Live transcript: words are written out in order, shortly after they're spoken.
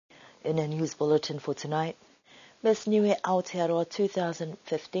In a news bulletin for tonight, Miss Niue Aotearoa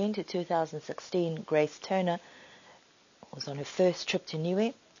 2015 to 2016 Grace Turner was on her first trip to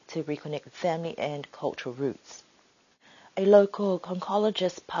Niue to reconnect with family and cultural roots. A local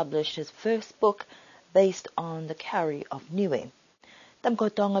conchologist published his first book based on the carry of Niue.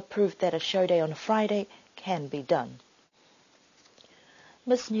 Tamkotonga proved that a show day on a Friday can be done.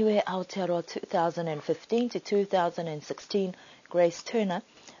 Miss Niue Aotearoa 2015 to 2016 Grace Turner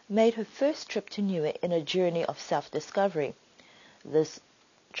made her first trip to Niue in a journey of self-discovery. This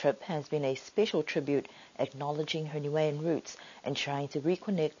trip has been a special tribute acknowledging her Niuean roots and trying to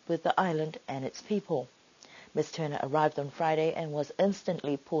reconnect with the island and its people. Miss Turner arrived on Friday and was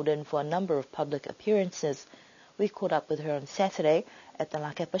instantly pulled in for a number of public appearances. We caught up with her on Saturday at the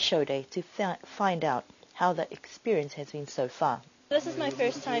Lakapa Show Day to find out how that experience has been so far. This is my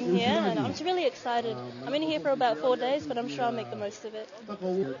first time here and I'm really excited. I'm only here for about 4 days, but I'm sure I'll make the most of it.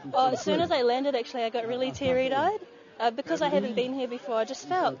 As soon as I landed, actually, I got really teary-eyed because I haven't been here before. I just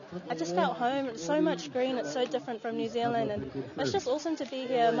felt home. It's so much green. It's so different from New Zealand, and it's just awesome to be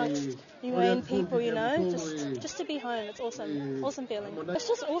here amongst Niuean people. Just to be home. It's awesome feeling. It's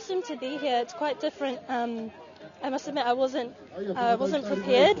just awesome to be here. It's quite different. I must admit, I wasn't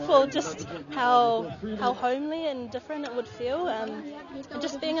prepared for just how homely and different it would feel. And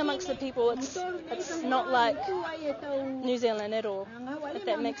just being amongst the people, it's not like New Zealand at all, if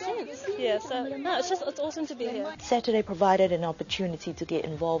that makes sense. Yeah, so no, it's awesome to be here. Saturday provided an opportunity to get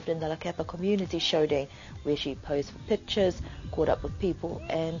involved in the Lakapa Community Show Day, where she posed for pictures, caught up with people,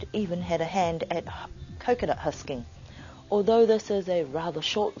 and even had a hand at coconut husking. Although this is a rather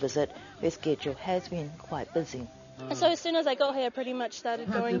short visit, her schedule has been quite busy. So as soon as I got here, I pretty much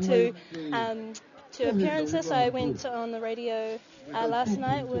started going to appearances. So I went on the radio last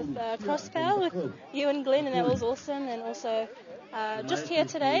night with Crosspower with you and Glenn, and that was awesome. And also just here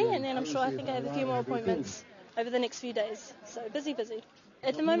today, and then I think I have a few more appointments over the next few days. So busy.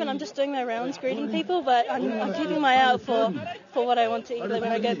 At the moment, I'm just doing my rounds, greeting people, but I'm keeping my eye out for what I want to eat when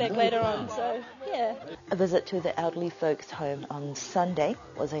I go back later on. So, yeah. A visit to the elderly folks' home on Sunday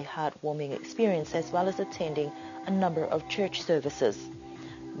was a heartwarming experience, as well as attending a number of church services.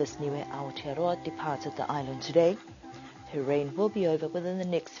 Miss Niue Aotearoa departed the island today. Her reign will be over within the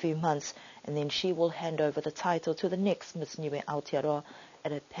next few months, and then she will hand over the title to the next Miss Niue Aotearoa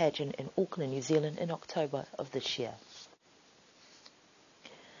at a pageant in Auckland, New Zealand in October of this year.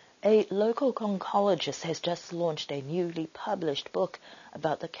 A local conchologist has just launched a newly published book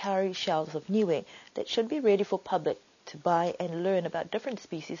about the cowrie shells of Niue that should be ready for public to buy and learn about different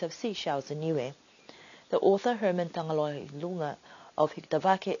species of seashells in Niue. The author, Herman Tangaloi Lunga of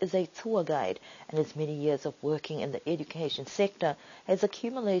Hiktavake, is a tour guide, and his many years of working in the education sector has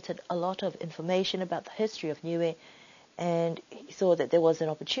accumulated a lot of information about the history of Niue, and he saw that there was an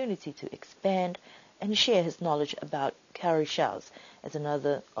opportunity to expand and share his knowledge about cowrie shells as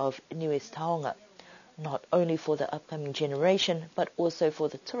another of Niue's taonga, not only for the upcoming generation, but also for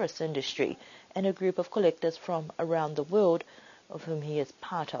the tourist industry and a group of collectors from around the world of whom he is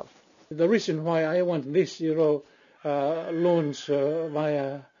part of. The reason why I want this, launch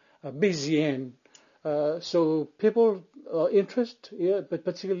via BCN, so people interest, but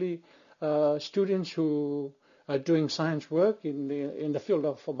particularly students who are doing science work in the field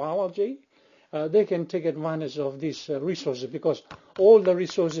of biology, they can take advantage of these resources, because all the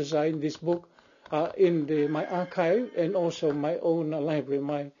resources are in this book, in my archive, and also my own library,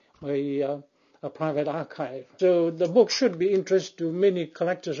 my private archive. So the book should be interest to many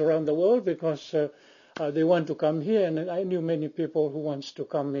collectors around the world, because they want to come here, and I knew many people who wants to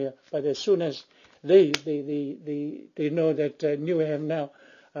come here. But as soon as they know that Niue have now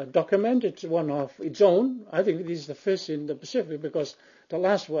documented one of its own, I think this is the first in the Pacific, because the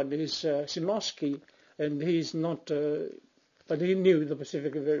last one is Sinoski, and he's not, but he knew the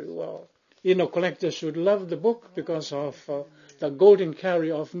Pacific very well. Collectors should love the book because of the golden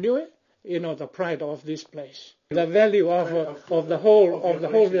carry of Niue, the pride of this place. The value of the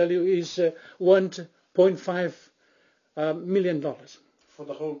whole value is $1.5 million. For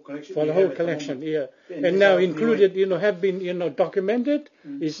the whole collection? For the whole collection, yeah. And now included, have been, documented,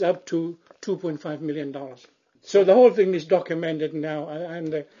 is up to $2.5 million. So the whole thing is documented now,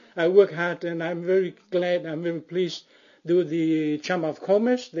 and I work hard, and I'm very glad, I'm very pleased to the Chamber of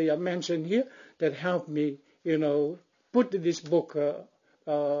Commerce, they are mentioned here, that helped me, put this book,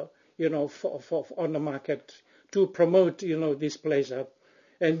 for on the market to promote, this place up.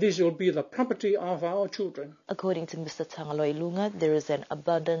 And this will be the property of our children. According to Mr. Tangaloi Lunga, there is an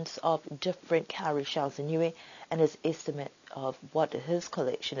abundance of different cowrie shells in Niue, and his estimate of what his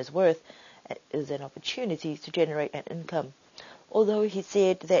collection is worth is an opportunity to generate an income. although he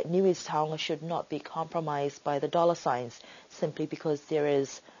said that Niue's taonga should not be compromised by the dollar signs simply because there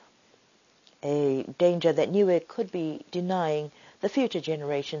is a danger that Niue could be denying the future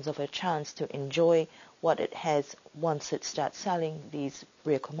generations of a chance to enjoy what it has once it starts selling these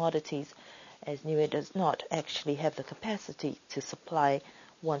rare commodities, as Niue does not actually have the capacity to supply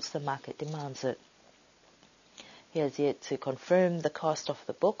once the market demands it. He has yet to confirm the cost of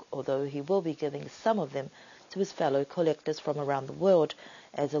the book, although he will be giving some of them to his fellow collectors from around the world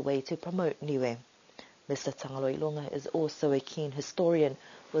as a way to promote Niue. Mr. Tangaloilonga is also a keen historian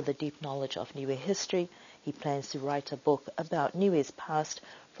with a deep knowledge of Niue history. He plans to write a book about Niue's past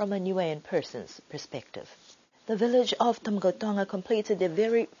from a Niuean person's perspective. The village of Tamgotonga completed their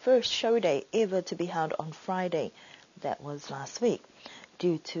very first show day ever to be held on Friday. That was last week.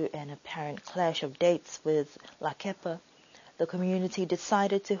 Due to an apparent clash of dates with La Kepa, the community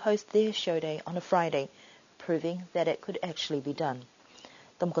decided to host their show day on a Friday, proving that it could actually be done.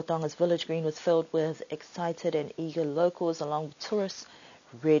 Tamgotonga's village green was filled with excited and eager locals along with tourists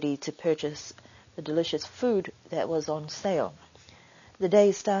ready to purchase the delicious food that was on sale. The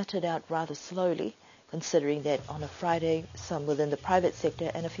day started out rather slowly, considering that on a Friday, some within the private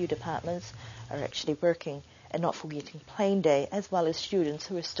sector and a few departments are actually working, and not forgetting Plain Day, as well as students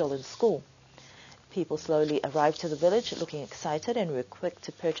who are still in school. People slowly arrived to the village looking excited and were quick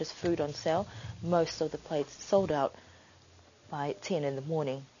to purchase food on sale. Most of the plates sold out by 10 in the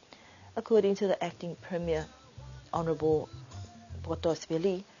morning. According to the acting Premier, Honourable Botos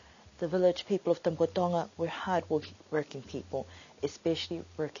Vili, the village people of Tamgotonga were hard-working people, especially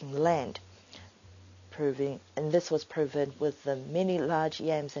working land. And this was proven with the many large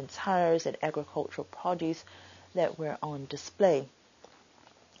yams and tires and agricultural produce that were on display.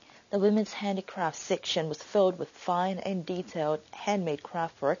 The women's handicraft section was filled with fine and detailed handmade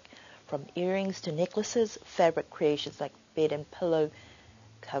craftwork, from earrings to necklaces, fabric creations like bed and pillow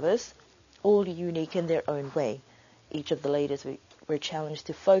covers, all unique in their own way. Each of the ladies were challenged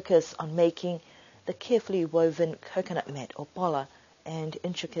to focus on making the carefully woven coconut mat or bola and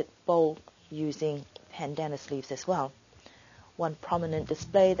intricate bowl using bandana sleeves as well. One prominent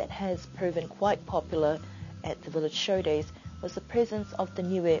display that has proven quite popular at the village show days was the presence of the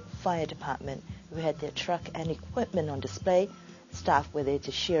Niue Fire Department, who had their truck and equipment on display. Staff were there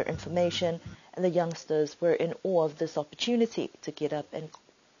to share information, and the youngsters were in awe of this opportunity to get up and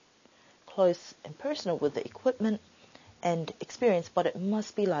close and personal with the equipment and experience what it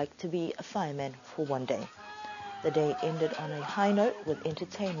must be like to be a fireman for one day. The day ended on a high note with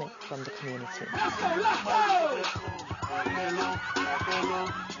entertainment from the community.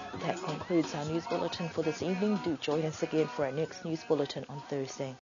 That concludes our news bulletin for this evening. Do join us again for our next news bulletin on Thursday.